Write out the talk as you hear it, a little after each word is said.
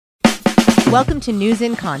Welcome to News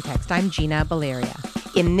in Context. I'm Gina Valeria.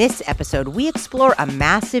 In this episode, we explore a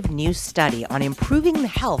massive new study on improving the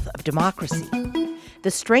health of democracy.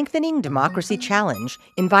 The Strengthening Democracy Challenge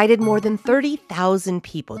invited more than 30,000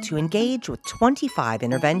 people to engage with 25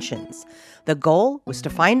 interventions. The goal was to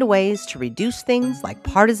find ways to reduce things like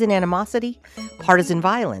partisan animosity, partisan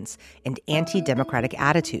violence, and anti-democratic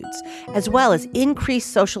attitudes, as well as increase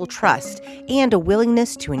social trust and a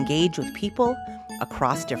willingness to engage with people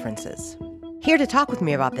across differences. Here to talk with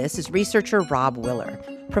me about this is researcher Rob Willer,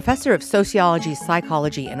 professor of sociology,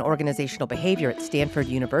 psychology, and organizational behavior at Stanford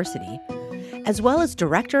University, as well as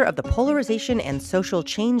director of the Polarization and Social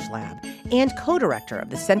Change Lab and co-director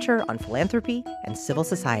of the Center on Philanthropy and Civil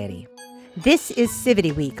Society. This is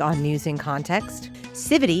Civity Week on News in Context.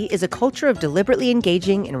 Civity is a culture of deliberately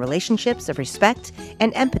engaging in relationships of respect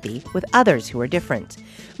and empathy with others who are different,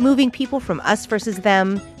 moving people from us versus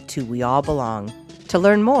them to we all belong. To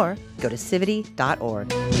learn more, go to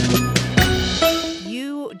civity.org.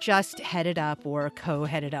 You just headed up or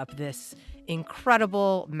co-headed up this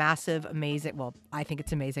incredible, massive, amazing, well, I think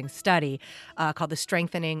it's amazing study called the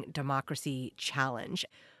Strengthening Democracy Challenge.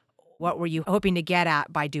 What were you hoping to get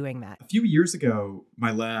at by doing that? A few years ago,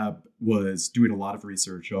 my lab was doing a lot of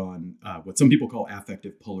research on what some people call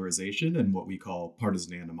affective polarization and what we call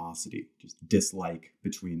partisan animosity, just dislike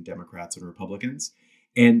between Democrats and Republicans.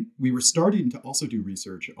 And we were starting to also do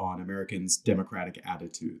research on Americans' democratic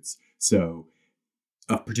attitudes. So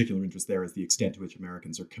of particular interest there is the extent to which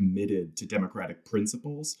Americans are committed to democratic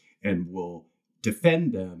principles and will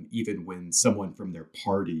defend them even when someone from their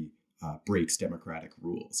party breaks democratic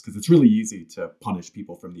rules. Because it's really easy to punish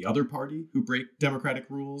people from the other party who break democratic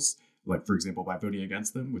rules, like, for example, by voting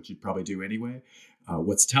against them, which you'd probably do anyway.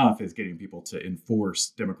 What's tough is getting people to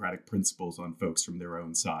enforce democratic principles on folks from their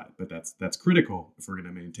own side. But that's critical if we're going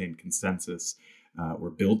to maintain consensus or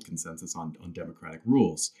build consensus on democratic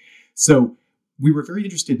rules. So we were very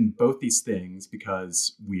interested in both these things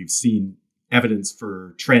because we've seen evidence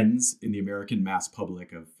for trends in the American mass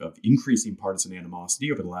public of increasing partisan animosity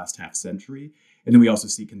over the last half century. And then we also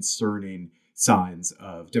see concerning signs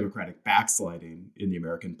of democratic backsliding in the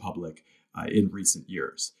American public in recent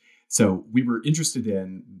years. So we were interested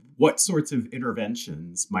in what sorts of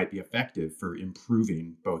interventions might be effective for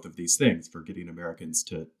improving both of these things, for getting Americans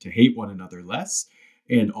to hate one another less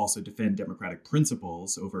and also defend democratic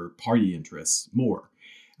principles over party interests more.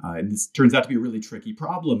 And this turns out to be a really tricky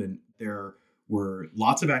problem. And there were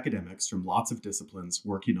lots of academics from lots of disciplines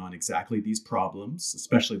working on exactly these problems,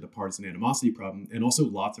 especially the partisan animosity problem, and also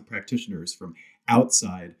lots of practitioners from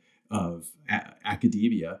outside of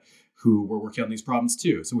academia who were working on these problems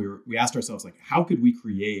too. So we asked ourselves, like, how could we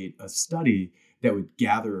create a study that would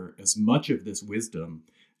gather as much of this wisdom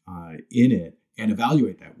in it and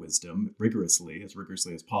evaluate that wisdom rigorously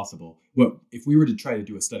as possible? Well, if we were to try to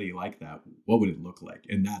do a study like that, what would it look like?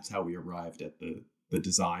 And that's how we arrived at the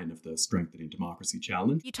design of the Strengthening Democracy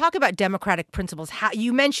Challenge. You talk about democratic principles. How,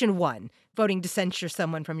 you mentioned one, voting to censure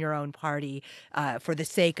someone from your own party for the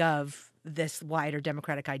sake of this wider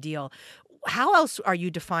democratic ideal. How else are you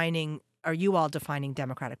all defining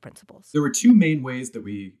democratic principles? There were two main ways that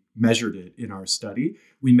we measured it in our study.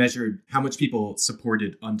 We measured how much people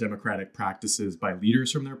supported undemocratic practices by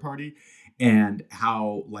leaders from their party and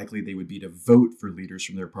how likely they would be to vote for leaders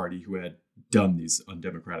from their party who had done these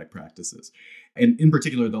undemocratic practices. And in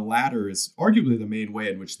particular, the latter is arguably the main way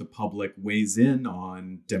in which the public weighs in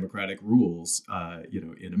on democratic rules,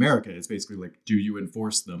 in America. It's basically like, do you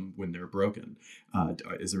enforce them when they're broken?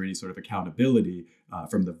 Is there any sort of accountability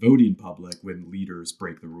from the voting public when leaders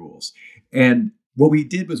break the rules? And what we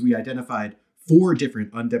did was we identified 4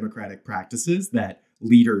 different undemocratic practices that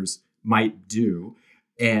leaders might do.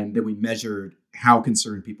 And then we measured how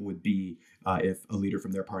concerned people would be if a leader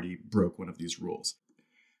from their party broke one of these rules.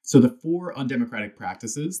 So the 4 undemocratic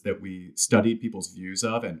practices that we studied people's views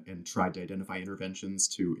of and tried to identify interventions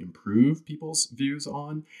to improve people's views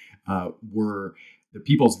on were the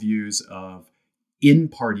people's views of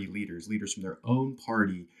in-party leaders from their own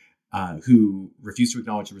party who refused to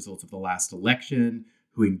acknowledge the results of the last election,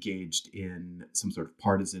 who engaged in some sort of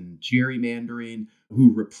partisan gerrymandering,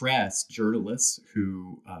 who repressed journalists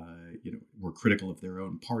who were critical of their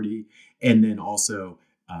own party, and then also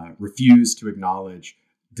refused to acknowledge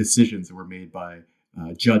decisions that were made by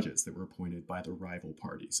judges that were appointed by the rival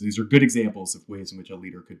party. So these are good examples of ways in which a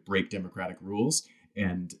leader could break democratic rules,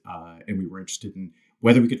 and we were interested in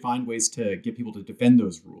whether we could find ways to get people to defend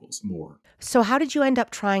those rules more. So how did you end up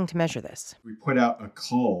trying to measure this? We put out a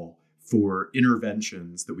call for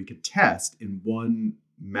interventions that we could test in one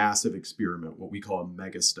massive experiment, what we call a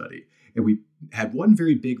mega study. And we had one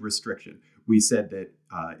very big restriction. we said that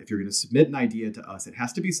if you're going to submit an idea to us, it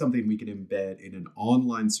has to be something we can embed in an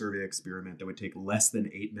online survey experiment that would take less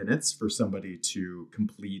than 8 minutes for somebody to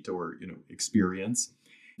complete or experience.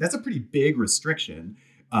 That's a pretty big restriction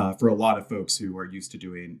for a lot of folks who are used to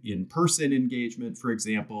doing in-person engagement, for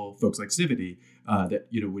example, folks like Civity that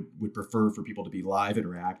would prefer for people to be live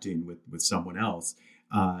interacting with someone else.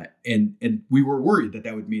 And we were worried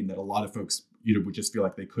that would mean that a lot of folks would just feel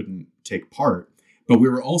like they couldn't take part. But we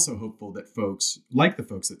were also hopeful that folks like the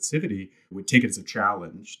folks at Civity would take it as a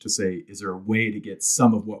challenge to say, is there a way to get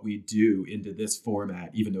some of what we do into this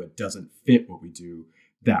format, even though it doesn't fit what we do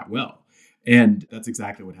that well? And that's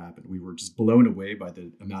exactly what happened. We were just blown away by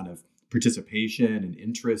the amount of participation and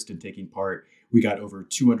interest in taking part. We got over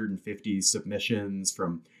 250 submissions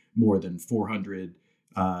from more than 400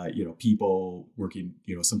 people working,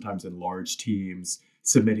 sometimes in large teams,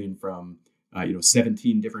 submitting from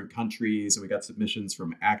 17 different countries. And we got submissions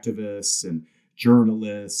from activists and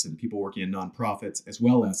journalists and people working in nonprofits, as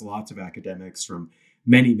well as lots of academics from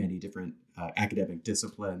many, many different academic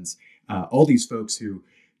disciplines. All these folks who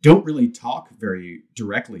don't really talk very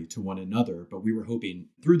directly to one another, but we were hoping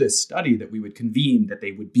through this study that we would convene that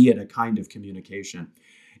they would be in a kind of communication.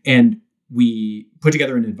 And we put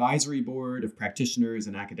together an advisory board of practitioners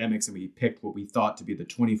and academics, and we picked what we thought to be the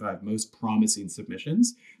 25 most promising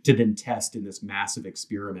submissions to then test in this massive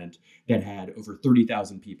experiment that had over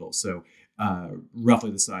 30,000 people. So roughly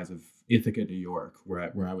the size of Ithaca, New York,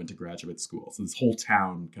 where I went to graduate school. So this whole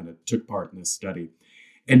town kind of took part in this study.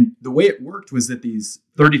 And the way it worked was that these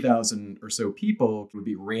 30,000 or so people would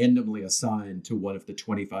be randomly assigned to one of the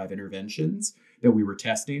 25 interventions that we were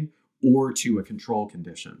testing or to a control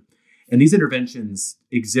condition. And these interventions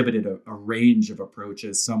exhibited a range of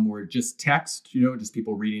approaches. Some were just text, just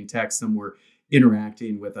people reading text. Some were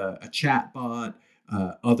interacting with a chat bot.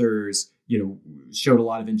 Others, showed a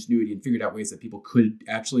lot of ingenuity and figured out ways that people could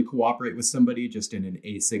actually cooperate with somebody just in an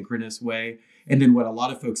asynchronous way. And then what a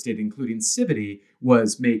lot of folks did, including Civity,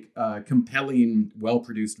 was make compelling,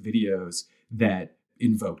 well-produced videos that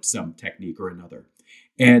invoked some technique or another.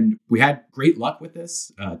 And we had great luck with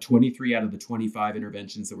this. 23 out of the 25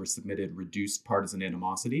 interventions that were submitted reduced partisan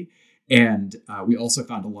animosity. And we also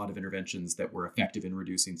found a lot of interventions that were effective in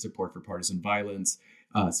reducing support for partisan violence,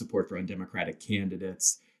 support for undemocratic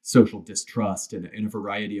candidates, social distrust, and a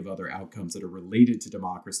variety of other outcomes that are related to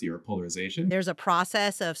democracy or polarization. There's a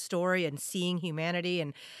process of story and seeing humanity,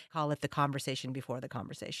 and call it the conversation before the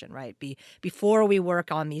conversation, right? Before we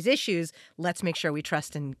work on these issues, let's make sure we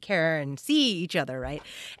trust and care and see each other, right?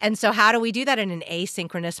 And so how do we do that in an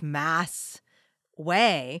asynchronous mass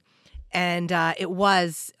way? And it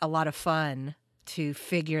was a lot of fun to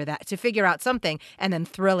figure out something, and then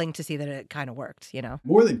thrilling to see that it kind of worked,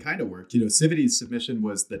 More than kind of worked. Civity's submission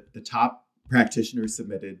was the top practitioner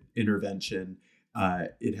submitted intervention.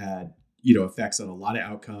 It had, effects on a lot of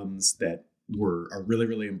outcomes that are really,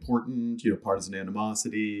 really important, partisan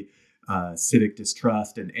animosity, civic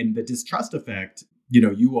distrust, and the distrust effect.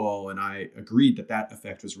 You all and I agreed that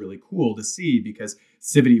effect was really cool to see, because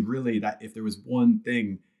Civity really, that if there was one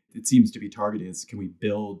thing it seems to be targeted, is can we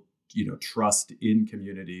build trust in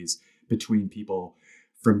communities between people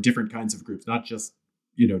from different kinds of groups, not just,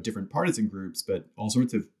 different partisan groups, but all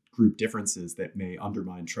sorts of group differences that may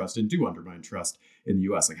undermine trust and do undermine trust in the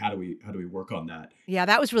U.S. Like, how do we work on that? Yeah,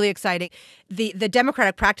 that was really exciting. The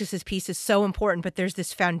democratic practices piece is so important, but there's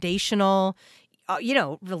this foundational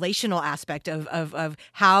relational aspect of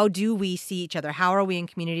how do we see each other? How are we in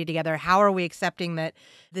community together? How are we accepting that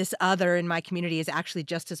this other in my community is actually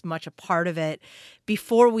just as much a part of it,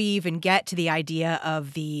 before we even get to the idea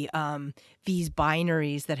of the these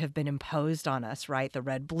binaries that have been imposed on us, right? The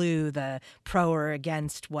red, blue, the pro or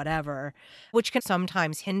against, whatever, which can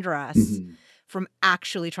sometimes hinder us from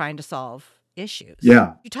actually trying to solve issues.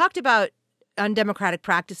 Yeah. You talked about undemocratic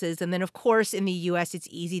practices. And then, of course, in the U.S., it's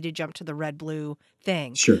easy to jump to the red-blue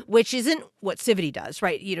thing, sure, which isn't what Civity does,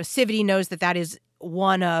 right? Civity knows that is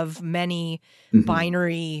one of many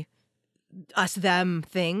binary us-them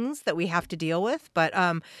things that we have to deal with. But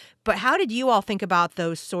how did you all think about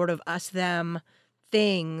those sort of us-them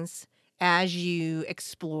things as you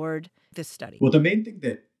explored this study? Well, the main thing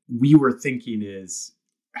that we were thinking is,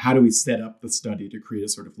 how do we set up the study to create a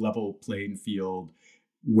sort of level playing field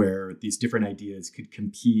where these different ideas could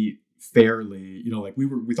compete fairly?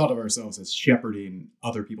 We thought of ourselves as shepherding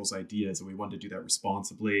other people's ideas, and we wanted to do that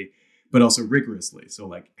responsibly, but also rigorously.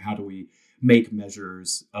 So how do we make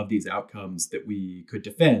measures of these outcomes that we could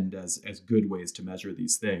defend as good ways to measure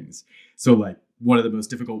these things? So one of the most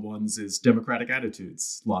difficult ones is democratic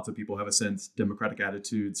attitudes. Lots of people have a sense democratic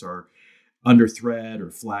attitudes are under threat or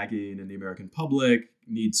flagging in the American public,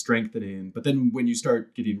 needs strengthening. But then when you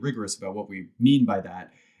start getting rigorous about what we mean by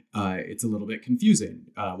that, it's a little bit confusing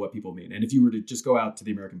what people mean. And if you were to just go out to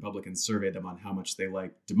the American public and survey them on how much they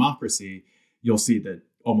like democracy, you'll see that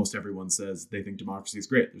almost everyone says they think democracy is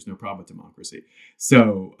great. There's no problem with democracy.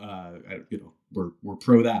 So, we're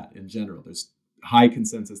pro that in general. There's high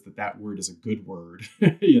consensus that word is a good word,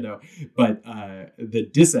 but the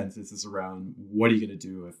dissensus is around what are you going to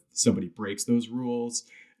do if somebody breaks those rules?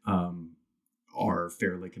 Are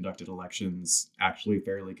fairly conducted elections actually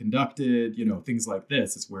fairly conducted? Things like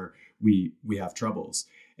this is where we have troubles.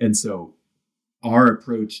 And so our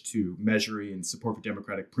approach to measuring support for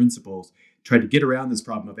democratic principles tried to get around this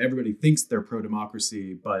problem of everybody thinks they're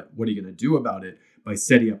pro-democracy, but what are you going to do about it? By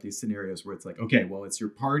setting up these scenarios where it's like, okay, well, it's your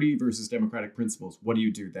party versus democratic principles. What do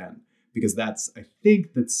you do then? Because that's, I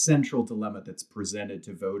think, the central dilemma that's presented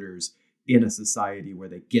to voters in a society where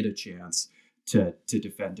they get a chance to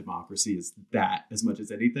defend democracy is that as much as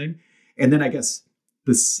anything. And then I guess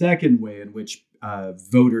the second way in which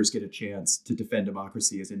voters get a chance to defend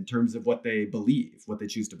democracy is in terms of what they believe, what they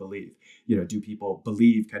choose to believe. Do people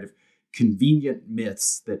believe kind of convenient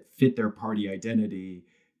myths that fit their party identity,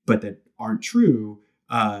 but that aren't true,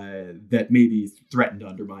 that maybe threaten to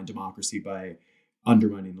undermine democracy by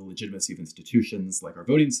undermining the legitimacy of institutions like our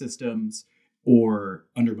voting systems, or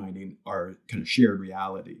undermining our kind of shared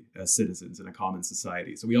reality as citizens in a common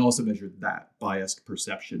society. So we also measured that biased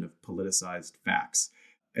perception of politicized facts.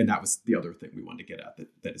 And that was the other thing we wanted to get at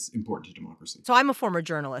that is important to democracy. So I'm a former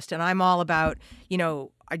journalist, and I'm all about,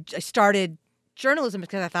 I started journalism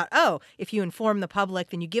because I thought, if you inform the public,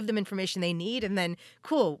 then you give them information they need, and then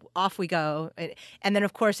cool, off we go. And then,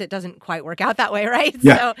 of course, it doesn't quite work out that way, right?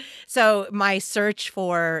 Yeah. So my search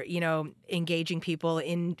for, engaging people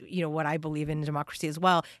in, what I believe in democracy as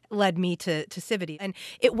well, led me to Civity. And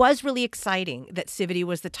it was really exciting that Civity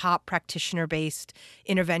was the top practitioner-based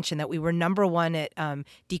intervention, that we were number one at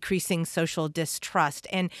decreasing social distrust.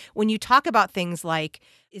 And when you talk about things like,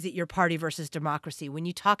 is it your party versus democracy? When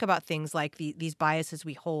you talk about things like these biases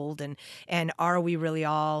we hold, and are we really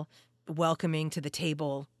all welcoming to the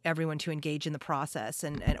table everyone to engage in the process,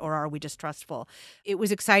 or are we distrustful? It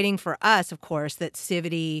was exciting for us, of course, that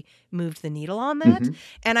Civity moved the needle on that. Mm-hmm.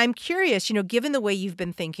 And I'm curious, given the way you've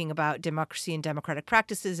been thinking about democracy and democratic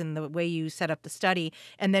practices and the way you set up the study,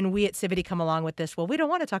 and then we at Civity come along with this, well, we don't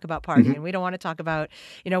want to talk about party, mm-hmm. and we don't want to talk about,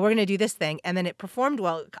 we're going to do this thing. And then it performed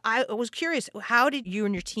well. I was curious, how did you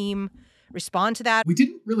and your team respond to that? We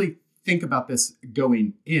didn't really think about this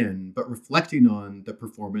going in, but reflecting on the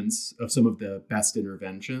performance of some of the best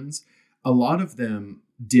interventions, a lot of them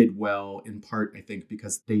did well, in part, I think,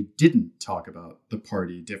 because they didn't talk about the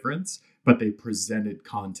party difference, but they presented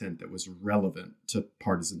content that was relevant to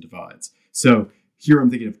partisan divides. So here I'm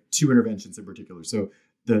thinking of two interventions in particular. So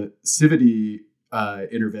the Civity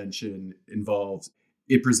intervention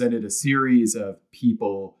it presented a series of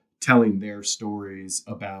people telling their stories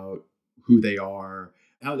about who they are,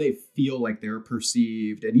 how they feel like they're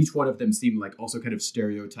perceived. And each one of them seemed like also kind of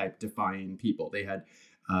stereotype defying people. They had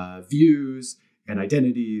views and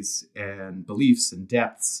identities and beliefs and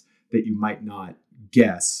depths that you might not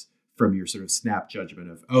guess from your sort of snap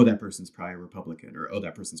judgment of, that person's probably a Republican, or,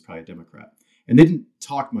 that person's probably a Democrat. And they didn't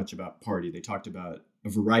talk much about party. They talked about a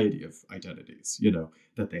variety of identities,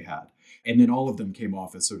 that they had. And then all of them came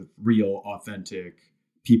off as sort of real, authentic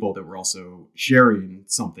people that were also sharing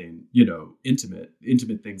something,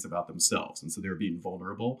 intimate things about themselves. And so they were being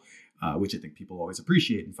vulnerable, which I think people always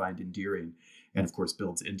appreciate and find endearing, and of course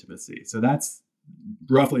builds intimacy. So that's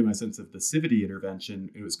roughly my sense of the Civity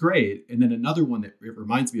intervention. It was great. And then another one that it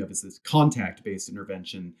reminds me of is this contact-based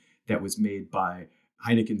intervention that was made by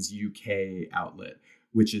Heineken's UK outlet,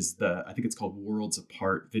 which is I think it's called Worlds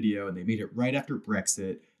Apart Video. And they made it right after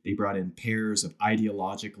Brexit. They brought in pairs of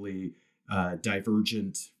ideologically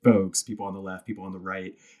divergent folks, people on the left, people on the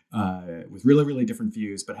right, with really, really different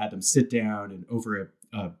views, but had them sit down and over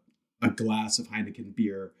a glass of Heineken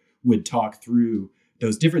beer would talk through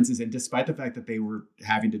those differences. And despite the fact that they were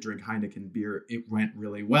having to drink Heineken beer, it went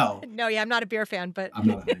really well. No, yeah, I'm not a beer fan, but I'm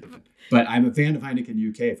not a Heineken fan. But I'm a fan of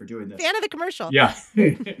Heineken UK for doing this. Fan of the commercial. Yeah.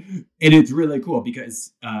 And it's really cool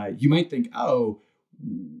because you might think,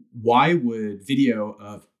 why would video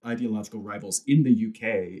of ideological rivals in the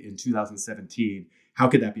UK in 2017, how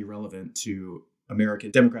could that be relevant to American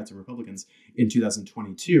Democrats and Republicans in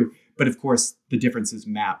 2022? But of course, the differences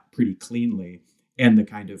map pretty cleanly. And the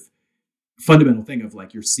kind of fundamental thing of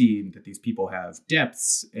you're seeing that these people have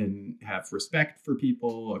depths and have respect for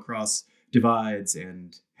people across divides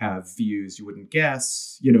and have views you wouldn't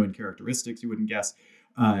guess, and characteristics you wouldn't guess.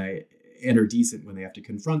 and are decent when they have to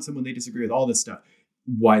confront someone they disagree with, all this stuff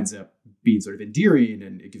winds up being sort of endearing,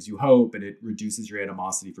 and it gives you hope, and it reduces your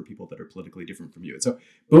animosity for people that are politically different from you. And so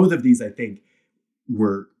both of these, I think,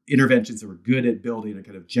 were interventions that were good at building a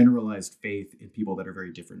kind of generalized faith in people that are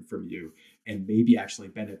very different from you, and maybe actually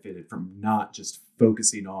benefited from not just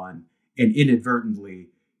focusing on and inadvertently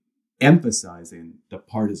emphasizing the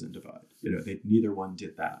partisan divide. Neither one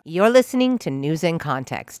did that. You're listening to News in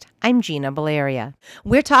Context. I'm Gina Baleria.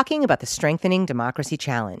 We're talking about the Strengthening Democracy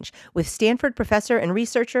Challenge with Stanford professor and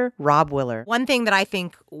researcher Rob Willer. One thing that I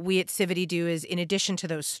think we at Civity do is, in addition to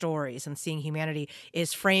those stories and seeing humanity,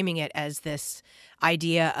 is framing it as this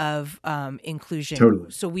idea of inclusion.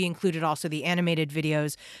 Totally. So we included also the animated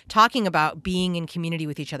videos talking about being in community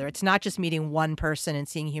with each other. It's not just meeting one person and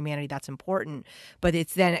seeing humanity, that's important, but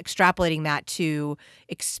it's then extrapolating that to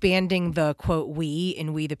expanding the quote we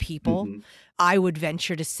in We the People. Mm-hmm. I would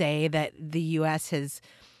venture to say that the U.S. has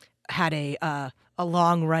had a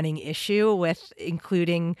long-running issue with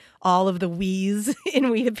including all of the we's in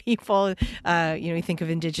We the People. We think of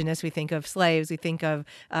indigenous, we think of slaves, we think of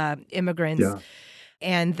immigrants. Yeah.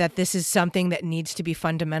 And that this is something that needs to be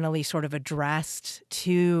fundamentally sort of addressed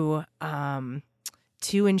to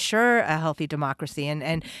ensure a healthy democracy.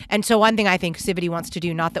 And so one thing I think Civity wants to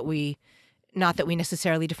do, not that we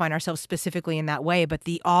necessarily define ourselves specifically in that way, but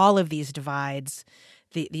all of these divides,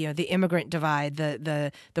 the immigrant divide,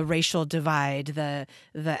 the racial divide, the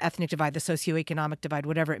ethnic divide, the socioeconomic divide,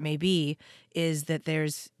 whatever it may be, is that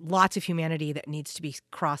there's lots of humanity that needs to be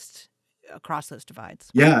crossed across those divides.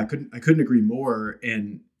 Yeah, I couldn't agree more.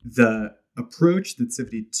 And the approach that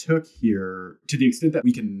Civity took here, to the extent that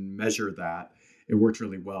we can measure that, it worked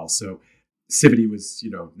really well. So Civity was,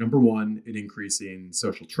 number one in increasing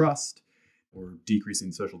social trust or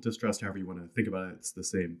decreasing social distrust, however you want to think about it. It's the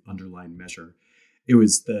same underlying measure. It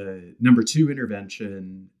was the number two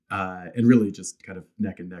intervention, and really just kind of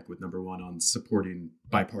neck and neck with number one on supporting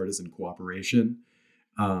bipartisan cooperation,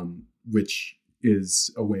 which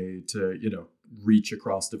is a way to, reach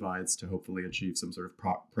across divides to hopefully achieve some sort of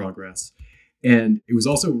progress. And it was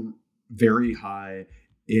also very high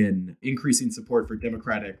in increasing support for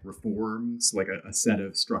democratic reforms, like a set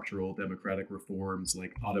of structural democratic reforms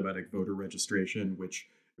like automatic voter registration, which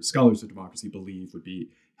scholars of democracy believe would be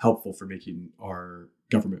helpful for making our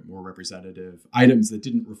government more representative. Items that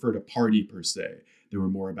didn't refer to party per se. They were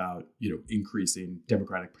more about, increasing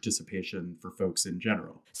democratic participation for folks in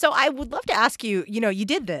general. So I would love to ask you, you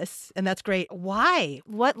did this, and that's great. Why?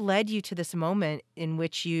 What led you to this moment in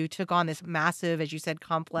which you took on this massive, as you said,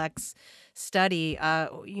 complex study?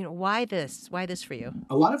 Why this? Why this for you?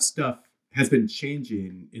 A lot of stuff has been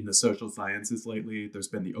changing in the social sciences lately. There's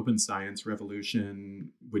been the open science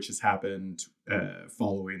revolution, which has happened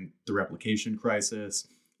following the replication crisis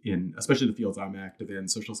in especially the fields I'm active in,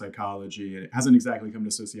 social psychology. And it hasn't exactly come to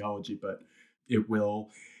sociology, but it will.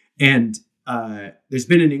 And there's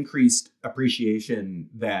been an increased appreciation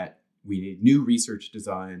that we need new research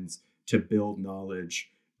designs to build knowledge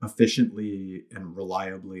efficiently and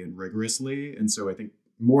reliably and rigorously. And so I think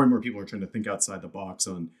more and more people are trying to think outside the box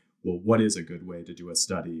on, well, what is a good way to do a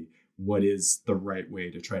study? What is the right way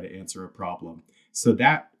to try to answer a problem? So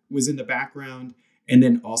that was in the background. And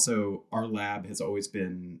then also our lab has always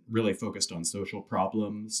been really focused on social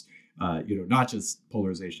problems, not just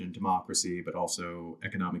polarization and democracy, but also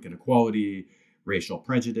economic inequality, racial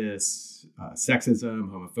prejudice,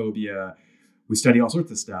 sexism, homophobia. We study all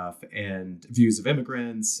sorts of stuff and views of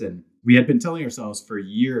immigrants. And we had been telling ourselves for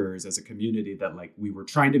years as a community that we were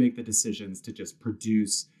trying to make the decisions to just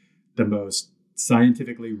produce the most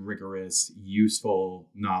scientifically rigorous, useful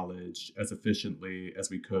knowledge as efficiently as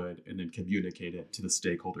we could, and then communicate it to the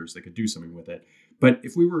stakeholders that could do something with it. But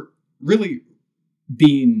if we were really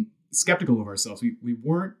being skeptical of ourselves, we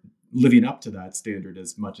weren't living up to that standard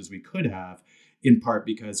as much as we could have, in part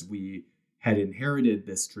because we had inherited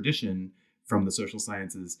this tradition from the social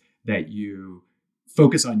sciences that you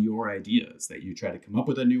focus on your ideas, that you try to come up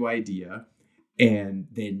with a new idea, and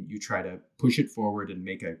then you try to push it forward and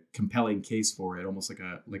make a compelling case for it, almost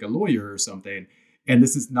like a lawyer or something. And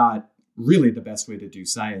this is not really the best way to do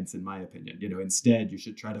science, in my opinion. Instead, you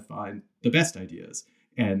should try to find the best ideas,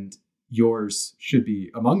 and yours should be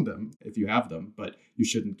among them if you have them, but you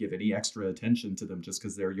shouldn't give any extra attention to them just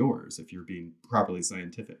because they're yours if you're being properly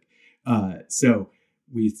scientific. So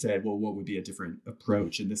we said, well, what would be a different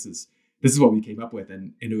approach? And this is what we came up with.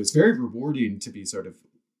 And it was very rewarding to be sort of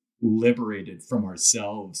liberated from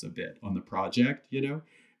ourselves a bit on the project.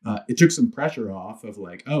 It took some pressure off of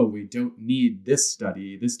we don't need this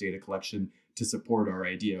study, this data collection to support our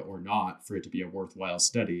idea or not for it to be a worthwhile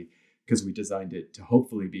study, because we designed it to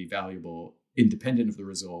hopefully be valuable independent of the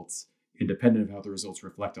results independent of how the results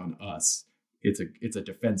reflect on us, it's a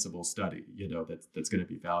defensible study, that's going to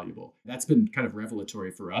be valuable. That's been kind of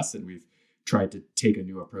revelatory for us, and we've tried to take a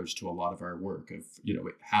new approach to a lot of our work of,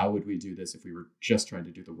 how would we do this if we were just trying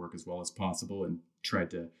to do the work as well as possible, and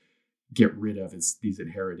tried to get rid of these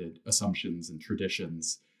inherited assumptions and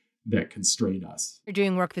traditions that constrain us. You're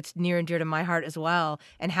doing work that's near and dear to my heart as well.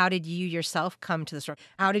 And how did you yourself come to this work?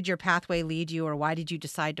 How did your pathway lead you, or why did you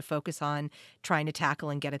decide to focus on trying to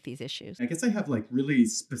tackle and get at these issues? I guess I have like really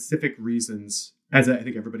specific reasons, as I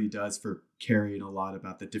think everybody does, for caring a lot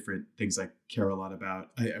about the different things I care a lot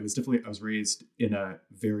about. I was raised in a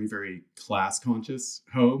very, very class conscious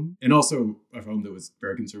home, and also a home that was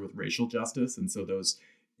very concerned with racial justice. And so those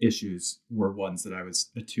issues were ones that I was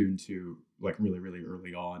attuned to like really, really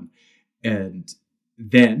early on. And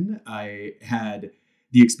then I had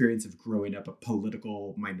the experience of growing up a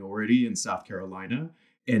political minority in South Carolina,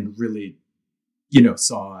 and really,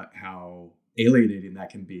 saw how alienating that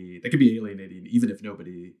can be. That can be alienating even if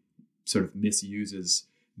nobody sort of misuses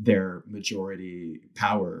their majority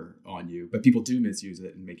power on you, but people do misuse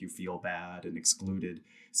it and make you feel bad and excluded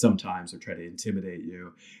sometimes, or try to intimidate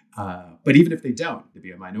you. But even if they don't, to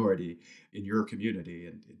be a minority in your community,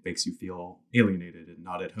 and it makes you feel alienated and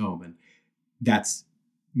not at home. And that's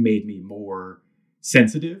made me more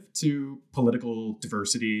sensitive to political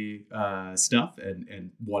diversity stuff,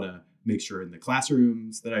 and want to make sure in the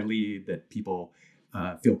classrooms that I lead that people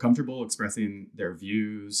feel comfortable expressing their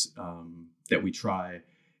views, that we try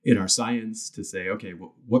in our science to say, okay,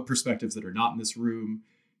 what perspectives that are not in this room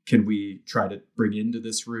can we try to bring into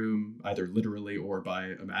this room, either literally or by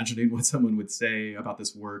imagining what someone would say about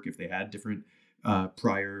this work if they had different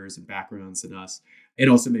priors and backgrounds than us. It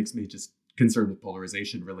also makes me just concerned with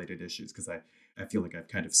polarization related issues, because I feel like I've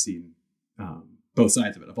kind of seen both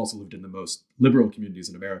sides of it. I've also lived in the most liberal communities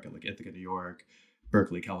in America, like Ithaca, New York,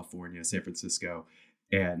 Berkeley, California, San Francisco,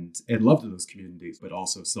 and loved those communities, but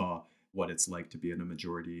also saw what it's like to be in a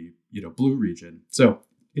majority, blue region. So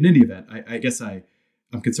in any event, I guess I'm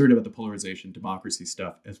concerned about the polarization, democracy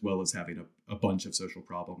stuff, as well as having a bunch of social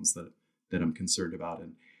problems that I'm concerned about,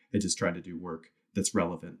 and I just try to do work that's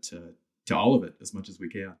relevant to all of it as much as we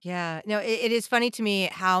can. Yeah, no, it is funny to me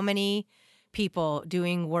how many people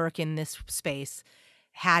doing work in this space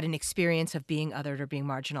had an experience of being othered or being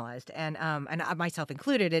marginalized, and I myself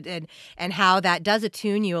included, and how that does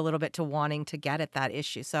attune you a little bit to wanting to get at that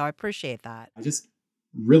issue. So I appreciate that. I just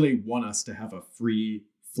really want us to have a free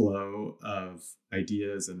flow of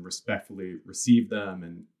ideas and respectfully receive them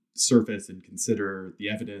and surface and consider the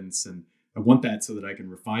evidence. And I want that so that I can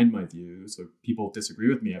refine my views. So if people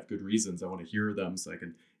disagree with me, I have good reasons. I want to hear them so I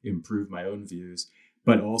can improve my own views.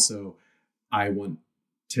 But also, I want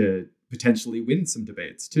to potentially win some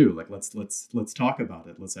debates too. Like let's talk about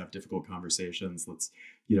it. Let's have difficult conversations. Let's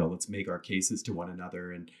make our cases to one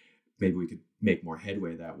another, and maybe we could make more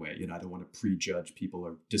headway that way. I don't want to prejudge people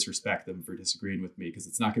or disrespect them for disagreeing with me, because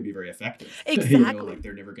it's not going to be very effective. Exactly. Like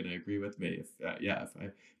they're never going to agree with me if I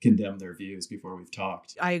condemn their views before we've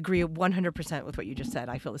talked. I agree 100% with what you just said.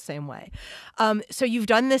 I feel the same way. So you've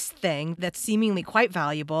done this thing that's seemingly quite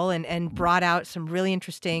valuable and brought out some really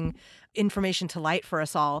interesting information to light for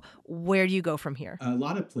us all. Where do you go from here? A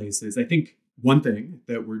lot of places. I think one thing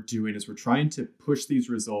that we're doing is we're trying to push these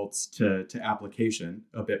results to application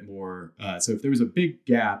a bit more. So if there was a big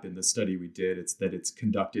gap in the study we did, it's that it's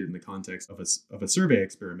conducted in the context of a survey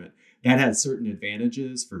experiment. That has certain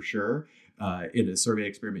advantages for sure. In a survey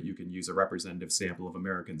experiment, you can use a representative sample of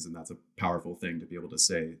Americans, and that's a powerful thing to be able to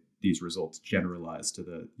say these results generalize to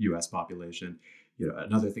the U.S. population.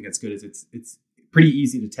 Another thing that's good is it's pretty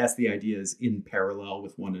easy to test the ideas in parallel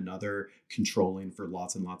with one another, controlling for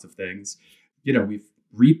lots and lots of things. We've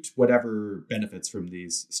reaped whatever benefits from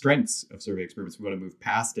these strengths of survey experiments. We want to move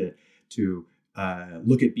past it to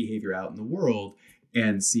look at behavior out in the world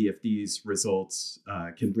and see if these results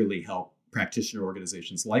can really help practitioner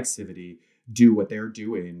organizations like Civity do what they're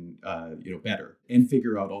doing, better, and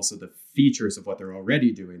figure out also the features of what they're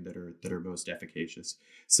already doing that are most efficacious.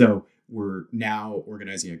 So we're now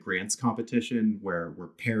organizing a grants competition where we're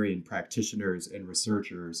pairing practitioners and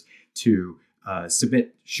researchers to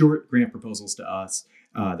submit short grant proposals to us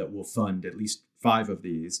that will fund at least 5 of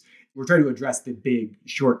these. We're trying to address the big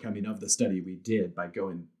shortcoming of the study we did by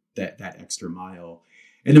going that extra mile.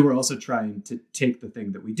 And then we're also trying to take the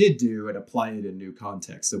thing that we did do and apply it in new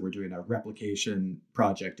contexts. So we're doing a replication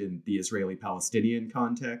project in the Israeli-Palestinian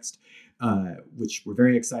context, which we're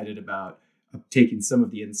very excited about, taking some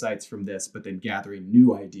of the insights from this, but then gathering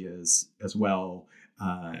new ideas as well.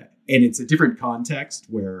 And it's a different context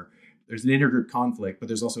where there's an intergroup conflict, but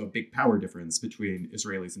there's also a big power difference between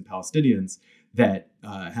Israelis and Palestinians that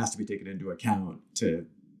has to be taken into account to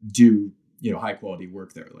do high quality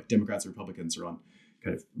work there. Like Democrats and Republicans are on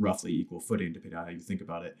kind of roughly equal footing, depending on how you think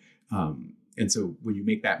about it. And so when you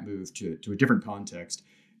make that move to a different context,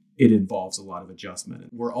 it involves a lot of adjustment.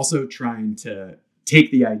 We're also trying to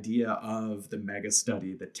take the idea of the mega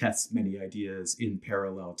study that tests many ideas in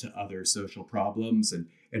parallel to other social problems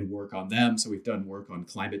and work on them. So we've done work on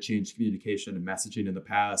climate change communication and messaging in the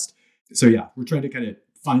past. So yeah, we're trying to kind of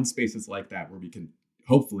find spaces like that where we can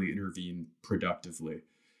hopefully intervene productively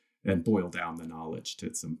and boil down the knowledge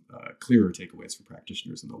to some clearer takeaways for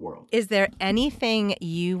practitioners in the world. Is there anything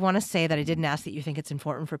you want to say that I didn't ask that you think it's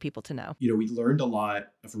important for people to know? We learned a lot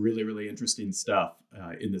of really, really interesting stuff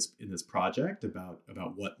in this project about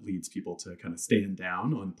what leads people to kind of stand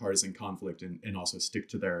down on partisan conflict and also stick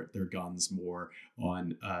to their guns more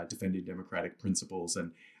on defending democratic principles.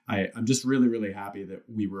 And I'm just really, really happy that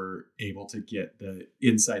we were able to get the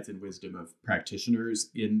insights and wisdom of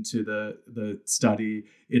practitioners into the study,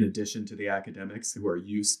 in addition to the academics who are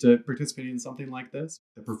used to participating in something like this.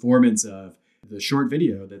 The performance of the short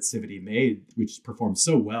video that Civity made, which performed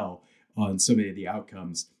so well on so many of the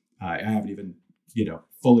outcomes, I haven't even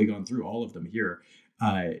fully gone through all of them here.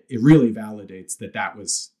 It really validates that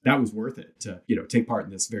was worth it to take part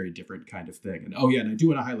in this very different kind of thing. And and I do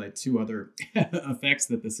want to highlight two other effects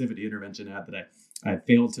that the Civity intervention had that I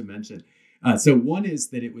failed to mention. So one is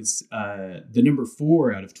that it was the number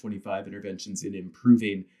 4 out of 25 interventions in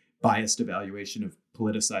improving biased evaluation of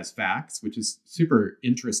politicized facts, which is super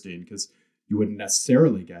interesting because you wouldn't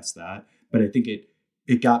necessarily guess that. But I think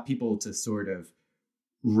it got people to sort of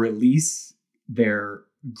release their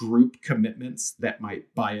group commitments that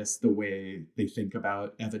might bias the way they think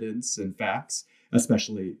about evidence and facts,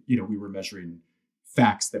 especially, we were measuring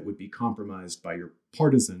facts that would be compromised by your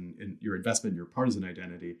partisan and your investment in your partisan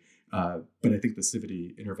identity. But I think the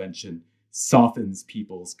Civity intervention softens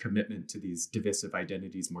people's commitment to these divisive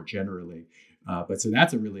identities more generally. So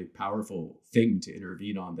that's a really powerful thing to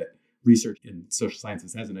intervene on that research in social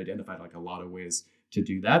sciences hasn't identified like a lot of ways to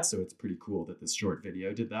do that. So it's pretty cool that this short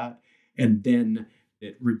video did that. And then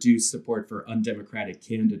it reduced support for undemocratic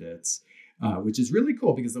candidates, which is really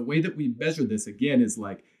cool because the way that we measure this, again, is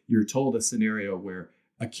like you're told a scenario where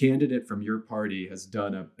a candidate from your party has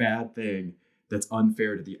done a bad thing that's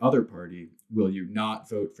unfair to the other party. Will you not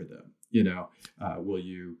vote for them? Will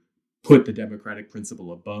you put the democratic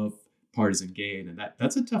principle above partisan gain? And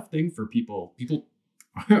that's a tough thing for people. People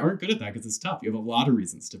aren't good at that because it's tough. You have a lot of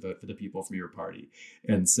reasons to vote for the people from your party.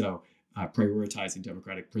 And so prioritizing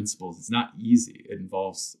democratic principles is not easy. It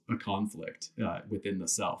involves a conflict within the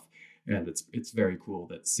self. And it's very cool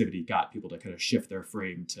that Civity got people to kind of shift their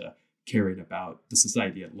frame to caring about the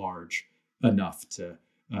society at large enough to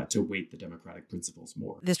weight the democratic principles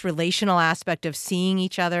more. This relational aspect of seeing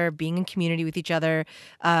each other, being in community with each other,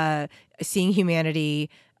 seeing humanity,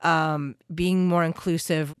 being more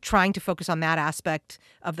inclusive, trying to focus on that aspect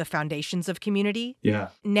of the foundations of community. Yeah.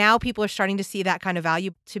 Now people are starting to see that kind of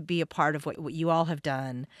value, to be a part of what you all have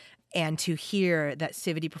done, and to hear that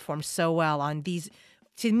Civity performs so well on these.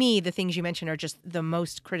 To me, the things you mentioned are just the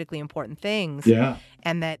most critically important things. Yeah.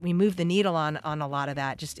 And that we move the needle on a lot of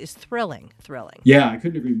that just is thrilling. Yeah, I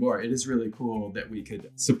couldn't agree more. It is really cool that we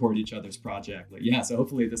could support each other's project. So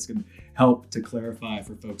hopefully this can help to clarify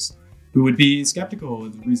for folks who would be skeptical.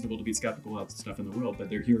 It's reasonable to be skeptical of stuff in the world,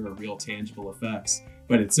 but here are real tangible effects.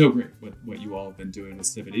 But it's so great what you all have been doing with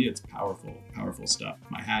Civity. It's powerful, powerful stuff.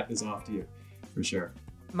 My hat is off to you, for sure.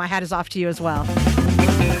 My hat is off to you as well.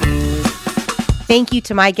 Thank you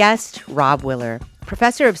to my guest, Rob Willer,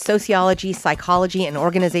 professor of sociology, psychology, and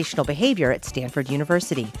organizational behavior at Stanford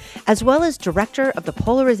University, as well as director of the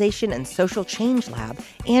Polarization and Social Change Lab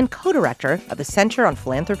and co-director of the Center on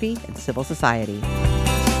Philanthropy and Civil Society.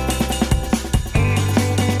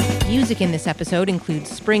 Music in this episode includes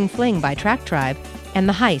Spring Fling by Track Tribe and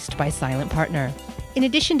The Heist by Silent Partner. In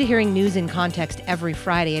addition to hearing News in Context every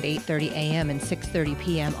Friday at 8:30 a.m. and 6:30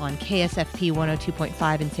 p.m. on KSFP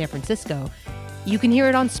 102.5 in San Francisco, you can hear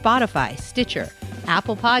it on Spotify, Stitcher,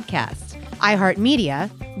 Apple Podcasts, iHeartMedia,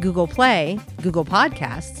 Google Play, Google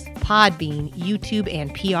Podcasts, Podbean, YouTube,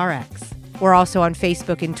 and PRX. We're also on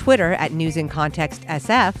Facebook and Twitter at News in Context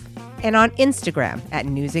SF, and on Instagram at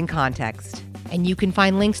News in Context. And you can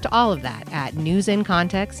find links to all of that at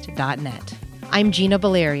newsincontext.net. I'm Gina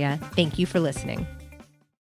Valeria. Thank you for listening.